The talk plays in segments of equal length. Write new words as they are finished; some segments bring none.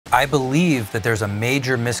I believe that there's a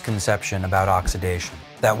major misconception about oxidation.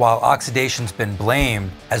 That while oxidation's been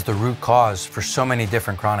blamed as the root cause for so many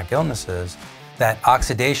different chronic illnesses, that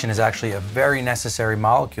oxidation is actually a very necessary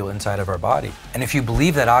molecule inside of our body. And if you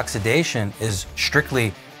believe that oxidation is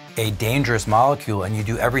strictly a dangerous molecule and you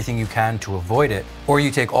do everything you can to avoid it, or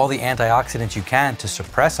you take all the antioxidants you can to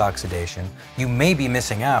suppress oxidation, you may be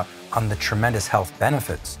missing out on the tremendous health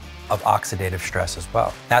benefits of oxidative stress as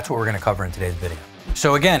well. That's what we're going to cover in today's video.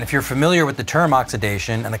 So again, if you're familiar with the term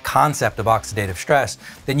oxidation and the concept of oxidative stress,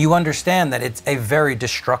 then you understand that it's a very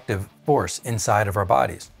destructive force inside of our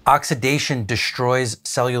bodies. Oxidation destroys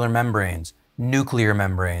cellular membranes, nuclear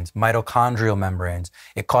membranes, mitochondrial membranes.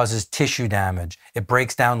 It causes tissue damage. It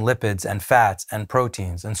breaks down lipids and fats and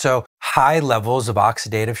proteins. And so high levels of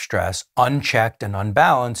oxidative stress, unchecked and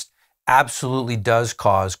unbalanced, absolutely does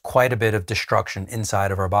cause quite a bit of destruction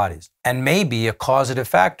inside of our bodies and may be a causative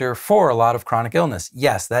factor for a lot of chronic illness.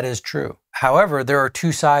 Yes, that is true. However, there are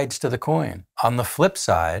two sides to the coin. On the flip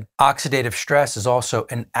side, oxidative stress is also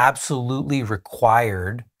an absolutely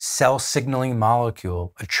required cell signaling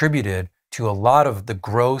molecule attributed to a lot of the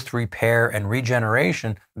growth, repair, and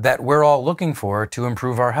regeneration that we're all looking for to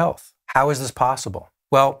improve our health. How is this possible?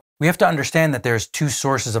 Well, we have to understand that there's two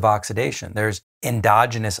sources of oxidation. There's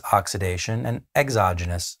endogenous oxidation and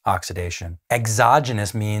exogenous oxidation.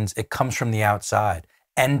 Exogenous means it comes from the outside.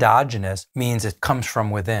 Endogenous means it comes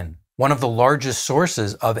from within. One of the largest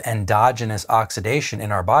sources of endogenous oxidation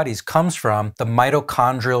in our bodies comes from the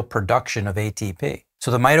mitochondrial production of ATP.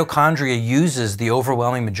 So the mitochondria uses the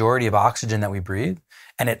overwhelming majority of oxygen that we breathe,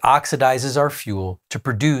 and it oxidizes our fuel to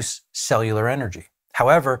produce cellular energy.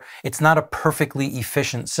 However, it's not a perfectly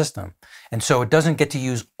efficient system, and so it doesn't get to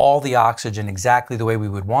use all the oxygen exactly the way we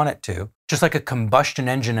would want it to. Just like a combustion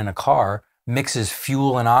engine in a car mixes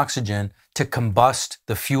fuel and oxygen to combust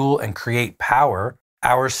the fuel and create power,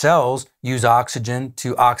 our cells use oxygen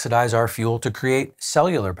to oxidize our fuel to create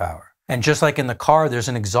cellular power. And just like in the car, there's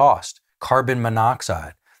an exhaust, carbon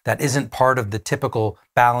monoxide, that isn't part of the typical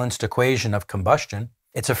balanced equation of combustion.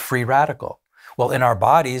 It's a free radical. Well, in our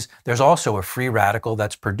bodies, there's also a free radical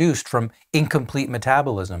that's produced from incomplete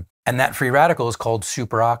metabolism, and that free radical is called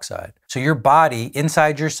superoxide. So your body,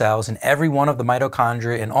 inside your cells, and every one of the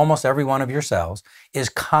mitochondria in almost every one of your cells is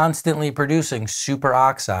constantly producing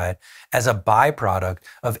superoxide as a byproduct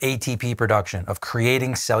of ATP production, of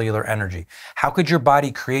creating cellular energy. How could your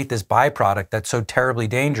body create this byproduct that's so terribly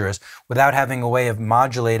dangerous without having a way of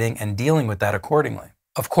modulating and dealing with that accordingly?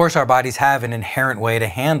 Of course, our bodies have an inherent way to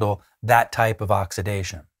handle that type of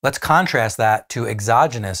oxidation. Let's contrast that to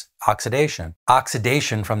exogenous oxidation,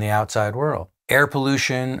 oxidation from the outside world. Air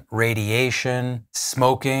pollution, radiation,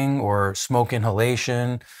 smoking or smoke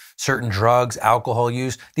inhalation, certain drugs, alcohol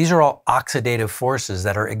use, these are all oxidative forces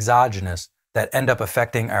that are exogenous that end up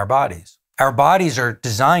affecting our bodies. Our bodies are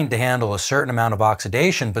designed to handle a certain amount of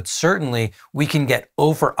oxidation, but certainly we can get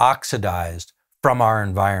over-oxidized from our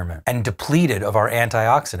environment and depleted of our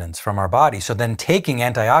antioxidants from our body. So then taking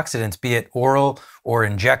antioxidants, be it oral or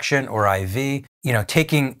injection or IV,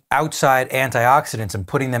 taking outside antioxidants and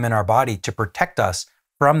putting them in our body to protect us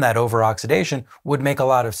from that over-oxidation would make a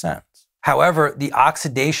lot of sense. However, the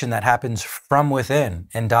oxidation that happens from within,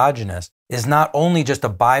 endogenous, is not only just a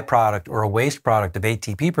byproduct or a waste product of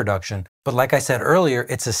ATP production, but like I said earlier,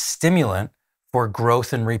 it's a stimulant for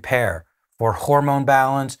growth and repair, for hormone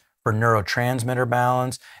balance, for neurotransmitter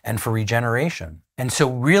balance, and for regeneration. And so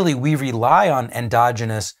really we rely on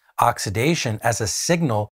endogenous oxidation as a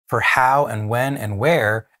signal for how and when and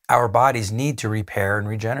where our bodies need to repair and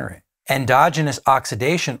regenerate. Endogenous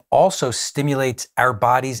oxidation also stimulates our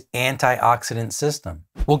body's antioxidant system.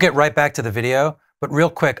 We'll get right back to the video, but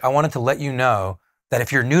real quick, I wanted to let you know that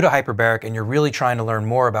if you're new to hyperbaric and you're really trying to learn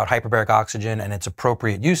more about hyperbaric oxygen and its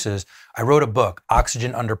appropriate uses, I wrote a book,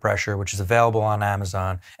 Oxygen Under Pressure, which is available on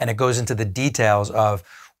Amazon, and it goes into the details of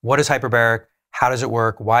what is hyperbaric, how does it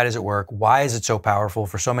work, why is it so powerful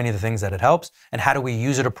for so many of the things that it helps, and how do we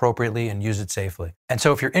use it appropriately and use it safely. And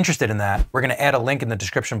so if you're interested in that, we're gonna add a link in the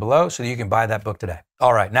description below so that you can buy that book today.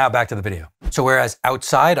 All right, now back to the video. So whereas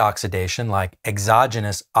outside oxidation, like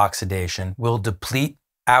exogenous oxidation, will deplete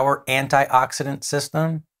our antioxidant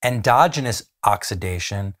system, endogenous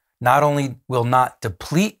oxidation not only will not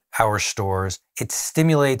deplete our stores, it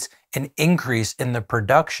stimulates an increase in the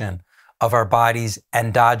production of our body's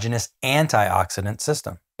endogenous antioxidant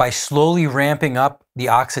system. By slowly ramping up the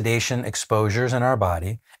oxidation exposures in our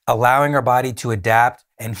body, allowing our body to adapt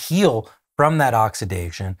and heal from that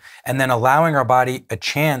oxidation, and then allowing our body a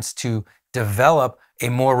chance to develop a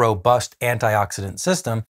more robust antioxidant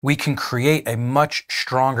system, we can create a much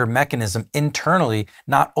stronger mechanism internally,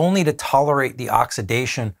 not only to tolerate the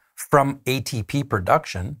oxidation from ATP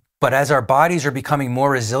production, but as our bodies are becoming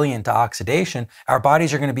more resilient to oxidation, our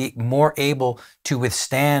bodies are going to be more able to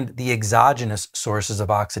withstand the exogenous sources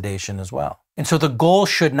of oxidation as well. And so the goal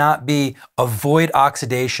should not be avoid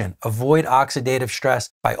oxidation, avoid oxidative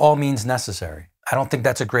stress by all means necessary. I don't think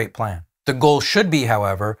that's a great plan. The goal should be,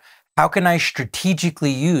 however, how can I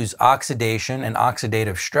strategically use oxidation and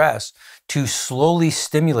oxidative stress to slowly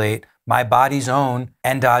stimulate my body's own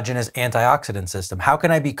endogenous antioxidant system? How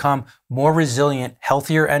can I become more resilient,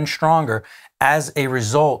 healthier, and stronger as a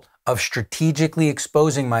result of strategically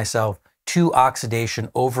exposing myself to oxidation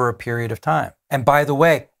over a period of time? And by the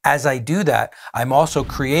way, as I do that, I'm also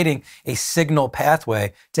creating a signal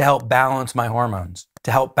pathway to help balance my hormones,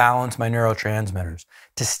 to help balance my neurotransmitters,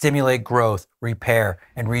 to stimulate growth, repair,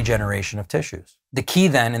 and regeneration of tissues. The key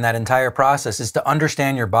then in that entire process is to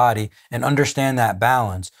understand your body and understand that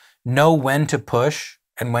balance. Know when to push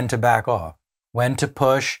and when to back off, when to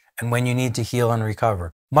push and when you need to heal and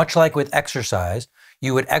recover. Much like with exercise,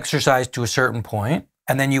 you would exercise to a certain point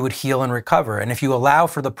and then you would heal and recover. And if you allow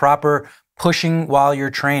for the proper pushing while you're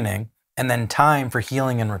training and then time for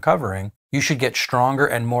healing and recovering, you should get stronger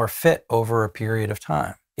and more fit over a period of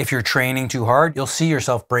time. If you're training too hard, you'll see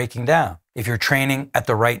yourself breaking down. If you're training at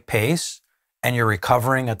the right pace and you're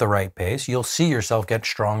recovering at the right pace, you'll see yourself get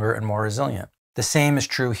stronger and more resilient. The same is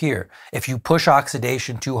true here. If you push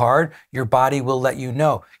oxidation too hard, your body will let you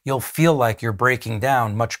know. You'll feel like you're breaking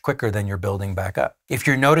down much quicker than you're building back up. If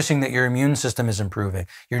you're noticing that your immune system is improving,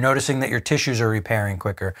 you're noticing that your tissues are repairing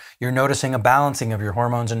quicker, you're noticing a balancing of your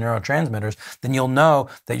hormones and neurotransmitters, then you'll know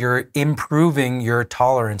that you're improving your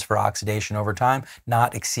tolerance for oxidation over time,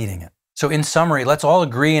 not exceeding it. So in summary, let's all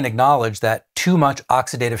agree and acknowledge that too much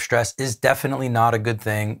oxidative stress is definitely not a good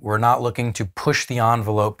thing. We're not looking to push the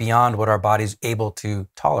envelope beyond what our body's able to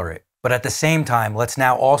tolerate. But at the same time, let's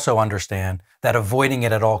now also understand that avoiding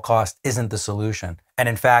it at all costs isn't the solution. And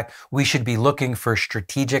in fact, we should be looking for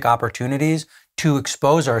strategic opportunities to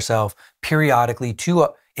expose ourselves periodically to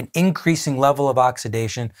an increasing level of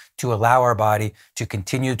oxidation to allow our body to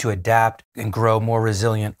continue to adapt and grow more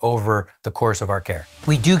resilient over the course of our care.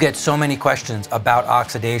 We do get so many questions about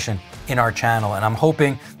oxidation in our channel, and I'm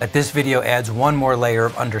hoping that this video adds one more layer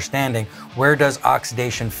of understanding. Where does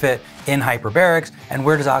oxidation fit in hyperbarics, and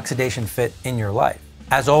where does oxidation fit in your life?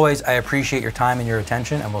 As always, I appreciate your time and your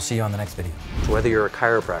attention, and we'll see you on the next video. So whether you're a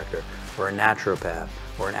chiropractor or a naturopath,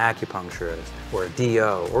 or an acupuncturist, or a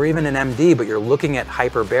DO, or even an MD, but you're looking at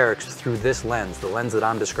hyperbarics through this lens, the lens that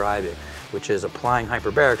I'm describing, which is applying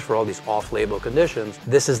hyperbarics for all these off-label conditions,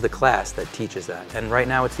 this is the class that teaches that. And right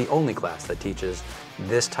now it's the only class that teaches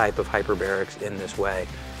this type of hyperbarics in this way,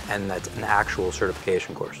 and that's an actual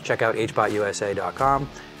certification course. Check out hbotusa.com,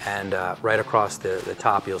 and right across the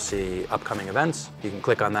top you'll see upcoming events. You can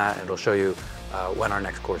click on that and it'll show you when our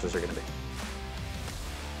next courses are going to be.